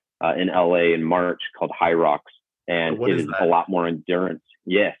competition in LA in March called High Rocks, and it is a lot more endurance.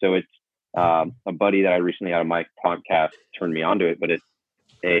 Yeah, so it's a buddy that I recently had on my podcast turned me onto it, but it's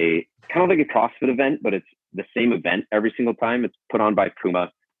a kind of like a CrossFit event, but it's the same event every single time. It's put on by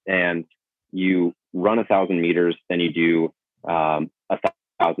Puma, and you run 1,000 meters, then you do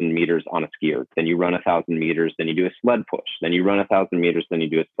 1,000 meters on a skier, then you run 1,000 meters, then you do a sled push, then you run 1,000 meters, then you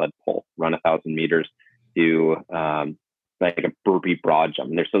do a sled pull, run 1,000 meters, do like a burpee broad jump.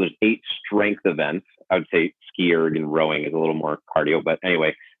 And there's 8 strength events. I would say skier and rowing is a little more cardio, but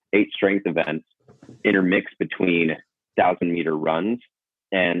anyway, 8 strength events intermixed between 1,000-meter runs.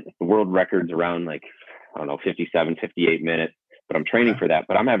 And the world record's around like, I don't know, 57, 58 minutes, but I'm training for that.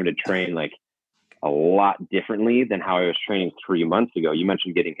 But I'm having to train like a lot differently than how I was training 3 months ago. You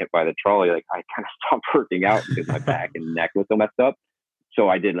mentioned getting hit by the trolley. Like I kind of stopped working out because my back and neck was so messed up. So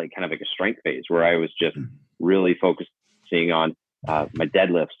I did like kind of like a strength phase where I was just really focusing on my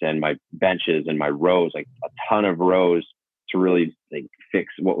deadlifts and my benches and my rows, like a ton of rows to really like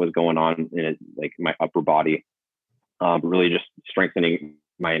fix what was going on in it, like my upper body, really just strengthening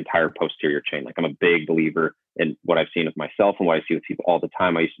my entire posterior chain. Like I'm a big believer in what I've seen with myself and what I see with people all the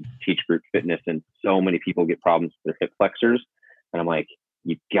time. I used to teach group fitness, and so many people get problems with their hip flexors. And I'm like,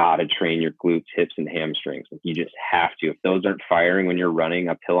 you got to train your glutes, hips, and hamstrings. Like you just have to. If those aren't firing when you're running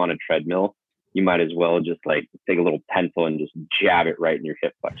uphill on a treadmill, you might as well just like take a little pencil and just jab it right in your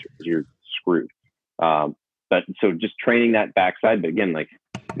hip flexor because you're screwed. But so just training that backside, but again, like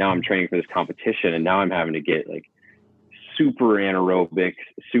now I'm training for this competition and now I'm having to get like super anaerobic,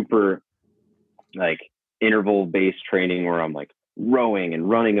 super like interval based training where I'm like rowing and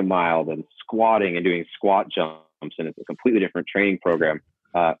running a mile, then squatting and doing squat jumps. And it's a completely different training program,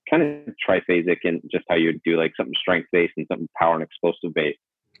 kind of triphasic in just how you would do like something strength based and something power and explosive based,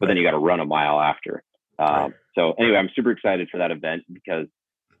 but then you got to run a mile after. So anyway, I'm super excited for that event because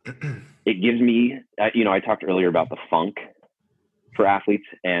it gives me, I talked earlier about the funk for athletes,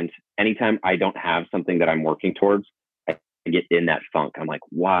 and anytime I don't have something that I'm working towards, I get in that funk. I'm like,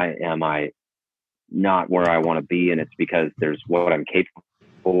 why am I not where I want to be? And it's because there's what I'm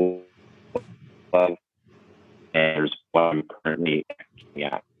capable of, and there's what I'm currently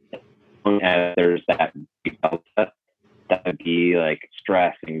at. And there's that delta, that would be like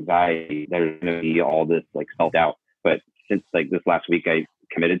stress, anxiety. There's going to be all this like self-doubt. But since like this last week, I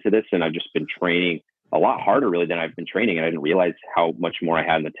committed to this, and I've just been training a lot harder really than I've been training. And I didn't realize how much more I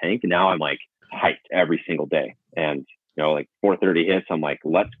had in the tank. And now I'm like hyped every single day. And, like 4:30 hits, I'm like,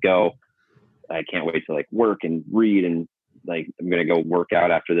 let's go. I can't wait to like work and read. And like, I'm going to go work out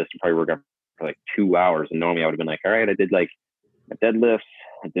after this and probably work out for like 2 hours. And normally I would have been like, all right, I did like my deadlifts,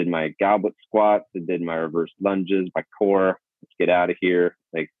 I did my goblet squats, I did my reverse lunges, my core. Let's get out of here.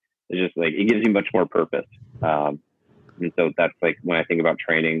 Like, it's just like, it gives you much more purpose. And so that's like, when I think about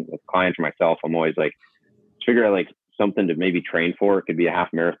training with clients or myself, I'm always like, figure out like something to maybe train for. It could be a half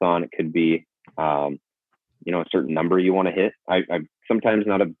marathon. It could be, a certain number you want to hit. I'm sometimes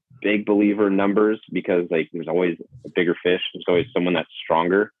not a big believer in numbers because like there's always a bigger fish. There's always someone that's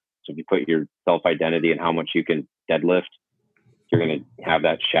stronger. So if you put your self-identity and how much you can deadlift, you're going to have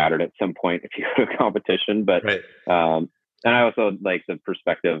that shattered at some point if you go to a competition. But, Right. And I also like the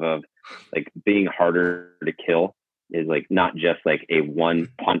perspective of like being harder to kill is like not just like a one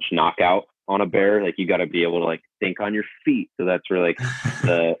punch knockout on a bear. Like you got to be able to like think on your feet. So that's where like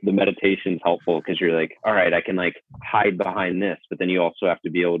the meditation is helpful because you're like, all right, I can like hide behind this, but then you also have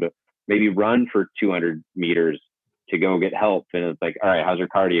to be able to maybe run for 200 meters to go get help. And it's like, all right, how's your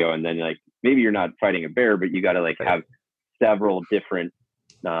cardio? And then like, maybe you're not fighting a bear, but you got to like have several different,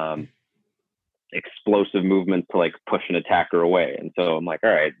 explosive movements to like push an attacker away. And so I'm like, all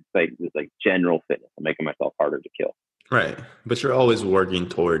right, it's like general fitness. I'm making myself harder to kill. Right. But you're always working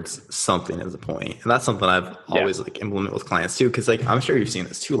towards something as a point. And that's something I've always like implement with clients too. Cause like, I'm sure you've seen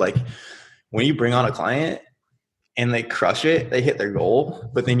this too. Like when you bring on a client and they crush it, they hit their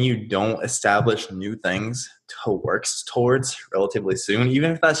goal, but then you don't establish new things to work towards relatively soon.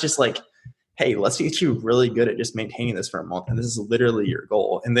 Even if that's just like, hey, let's get you really good at just maintaining this for a month. And this is literally your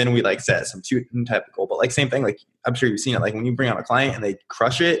goal. And then we like set some new type of goal, but like same thing, like I'm sure you've seen it. Like when you bring on a client and they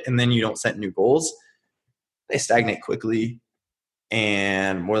crush it and then you don't set new goals, they stagnate quickly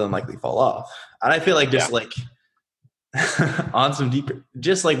and more than likely fall off. And I feel like just like on some deeper,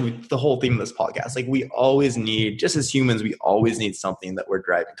 just like the whole theme of this podcast, like we always need, just as humans, we always need something that we're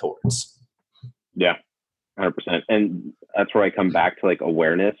driving towards. Yeah, 100%. And that's where I come back to like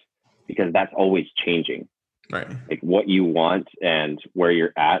awareness, because that's always changing. Right. Like what you want and where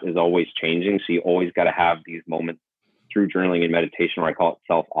you're at is always changing. So you always got to have these moments through journaling and meditation, or I call it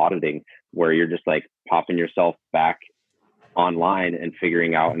self-auditing, where you're just like popping yourself back online and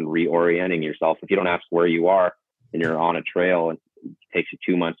figuring out and reorienting yourself. If you don't ask where you are and you're on a trail and it takes you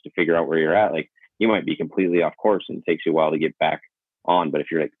 2 months to figure out where you're at, like you might be completely off course and it takes you a while to get back on. But if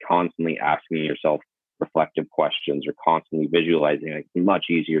you're like constantly asking yourself reflective questions or constantly visualizing, like, it's much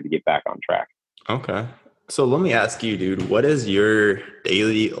easier to get back on track. Okay. So let me ask you, dude, what is your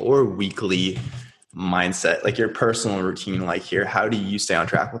daily or weekly mindset, like your personal routine like here? How do you stay on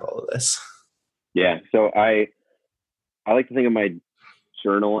track with all of this? Yeah. So I like to think of my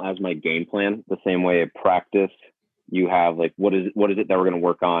journal as my game plan, the same way at practice. You have like, what is it that we're going to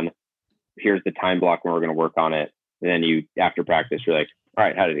work on? Here's the time block when we're going to work on it. And then after practice, you're like, all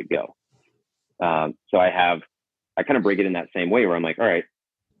right, how did it go? So I kind of break it in that same way where I'm like, all right,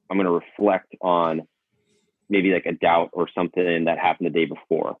 I'm going to reflect on maybe like a doubt or something that happened the day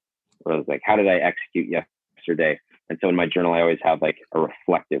before. Where I was like, how did I execute yesterday? And so in my journal, I always have like a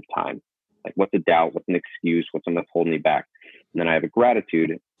reflective time. Like what's a doubt? What's an excuse? What's something that's holding me back? And then I have a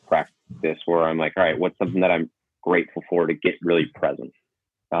gratitude practice where I'm like, all right, what's something that I'm grateful for to get really present?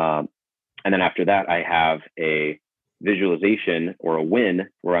 And then after that, I have a visualization or a win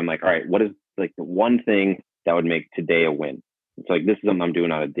where I'm like, all right, what is like the one thing that would make today a win? It's like, this is something I'm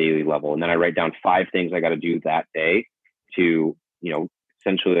doing on a daily level. And then I write down 5 things I got to do that day to,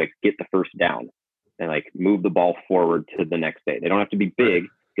 essentially like get the first down and like move the ball forward to the next day. They don't have to be big,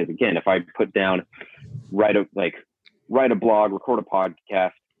 Because again, if I put down, write a blog, record a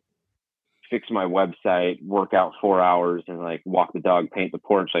podcast, fix my website, work out 4 hours, and like walk the dog, paint the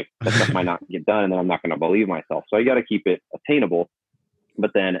porch, like that stuff might not get done, and then I'm not going to believe myself. So I got to keep it attainable.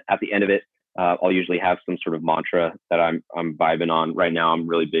 But then at the end of it, I'll usually have some sort of mantra that I'm vibing on. Right now, I'm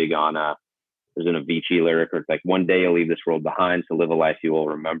really big on, there's an Avicii lyric where it's like, one day you'll leave this world behind, so live a life you will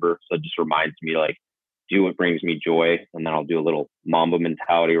remember. So it just reminds me to like do what brings me joy. And then I'll do a little Mamba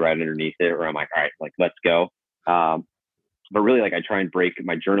mentality right underneath it where I'm like, all right, like, let's go. But really, like, I try and break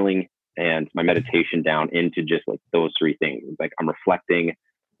my journaling and my meditation down into just like those three things. Like, I'm reflecting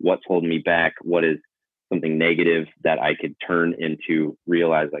what's holding me back, what is something negative that I could turn into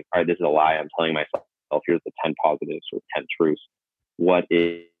realize like, all right, this is a lie I'm telling myself. Here's the 10 positives or 10 truths. What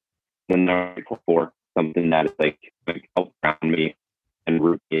is the number for something that is like help around me and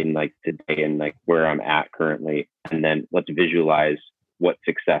root in like today and like where I'm at currently. And then let's visualize what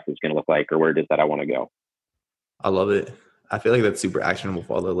success is going to look like, or where it is that I want to go. I love it. I feel like that's super actionable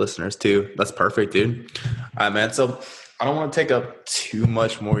for all the listeners too. That's perfect, dude. All right, man. So I don't want to take up too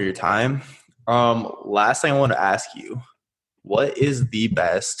much more of your time. Last thing I want to ask you, what is the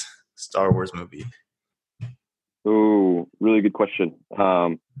best Star Wars movie? Ooh, really good question.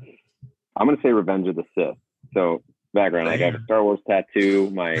 I'm going to say Revenge of the Sith. So background, like, I have a Star Wars tattoo.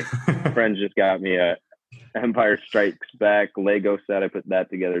 My friend just got me a Empire Strikes Back Lego set. I put that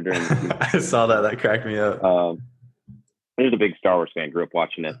together during the I saw that. That cracked me up. I was a big Star Wars fan, grew up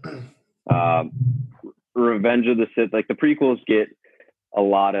watching it. Revenge of the Sith, like the prequels get a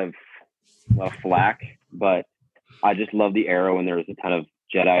lot of flack, but I just love the era when there was a ton of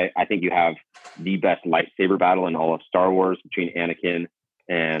Jedi. I think you have the best lightsaber battle in all of Star Wars between Anakin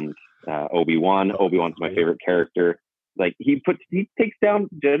and Obi-Wan. Obi-Wan's my favorite character. Like, he takes down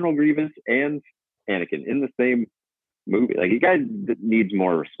General Grievous and Anakin in the same movie. Like, you guys needs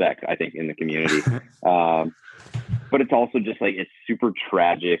more respect, I think, in the community. But it's also just like, it's super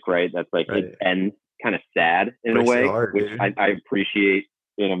tragic, right? That's like, right. It ends kind of sad in a way, which I appreciate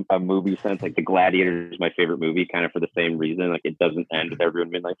in a movie sense. Like, The Gladiator is my favorite movie, kind of for the same reason. Like, it doesn't end with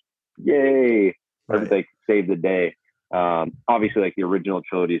everyone being like, yay, or like save the day. Obviously, like, the original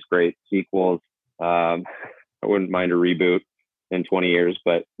trilogy is great. Sequels, I wouldn't mind a reboot in 20 years,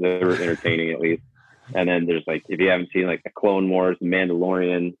 but they were entertaining at least. And then there's like, if you haven't seen like the Clone Wars, the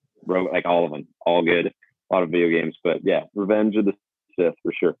Mandalorian, like all of them, all good. A lot of video games, but yeah, Revenge of the Sith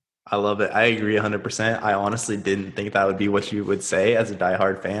for sure. I love it. I agree 100%. I honestly didn't think that would be what you would say as a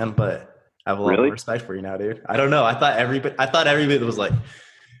diehard fan, but I have a lot of respect for you now, dude. I don't know. I thought everybody was like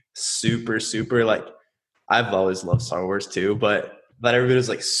super, super, like, I've always loved Star Wars too, but that everybody was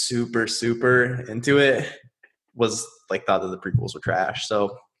like super, super into it was like, thought that the prequels were trash.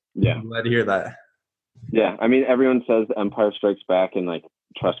 So yeah, I'm glad to hear that. Yeah. I mean, everyone says Empire Strikes Back, and like,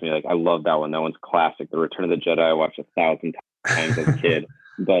 trust me, like, I love that one. That one's classic. The Return of the Jedi, I watched 1,000 times as a kid.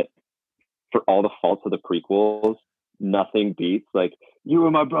 But for all the faults of the prequels, nothing beats like, you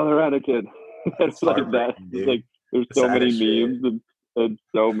and my brother Anakin. It's like that. It's like, there's so many memes and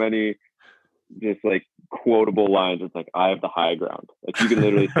so many just like quotable lines. It's like, I have the high ground. Like, you can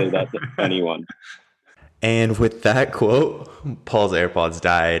literally say that to anyone. And with that quote, Paul's AirPods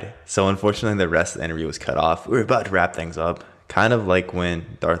died. So unfortunately, the rest of the interview was cut off. We were about to wrap things up. Kind of like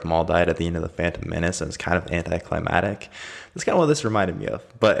when Darth Maul died at the end of The Phantom Menace, and it's kind of anticlimactic. That's kind of what this reminded me of.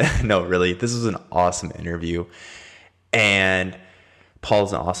 But no, really, this was an awesome interview. And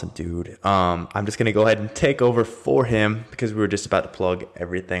Paul's an awesome dude. I'm just going to go ahead and take over for him because we were just about to plug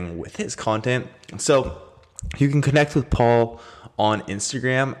everything with his content. So you can connect with Paul on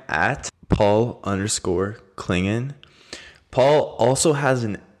Instagram at Paul_Klingon. Paul also has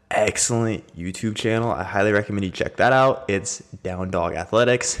an excellent YouTube channel. I highly recommend you check that out. It's Down Dog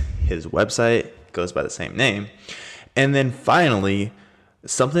Athletics. His website goes by the same name. And then finally,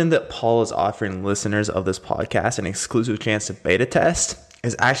 something that Paul is offering listeners of this podcast an exclusive chance to beta test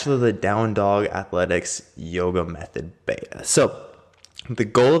is actually the Down Dog Athletics Yoga Method Beta. So the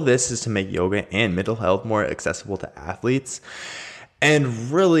goal of this is to make yoga and mental health more accessible to athletes.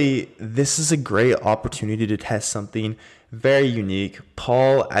 And really, this is a great opportunity to test something very unique.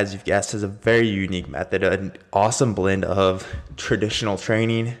 Paul, as you've guessed, has a very unique method, an awesome blend of traditional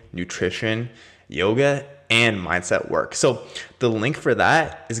training, nutrition, yoga, and mindset work. So the link for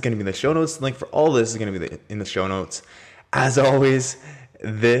that is going to be in the show notes. The link for all this is going to be in the show notes. As always,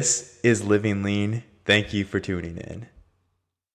 this is Living Lean. Thank you for tuning in.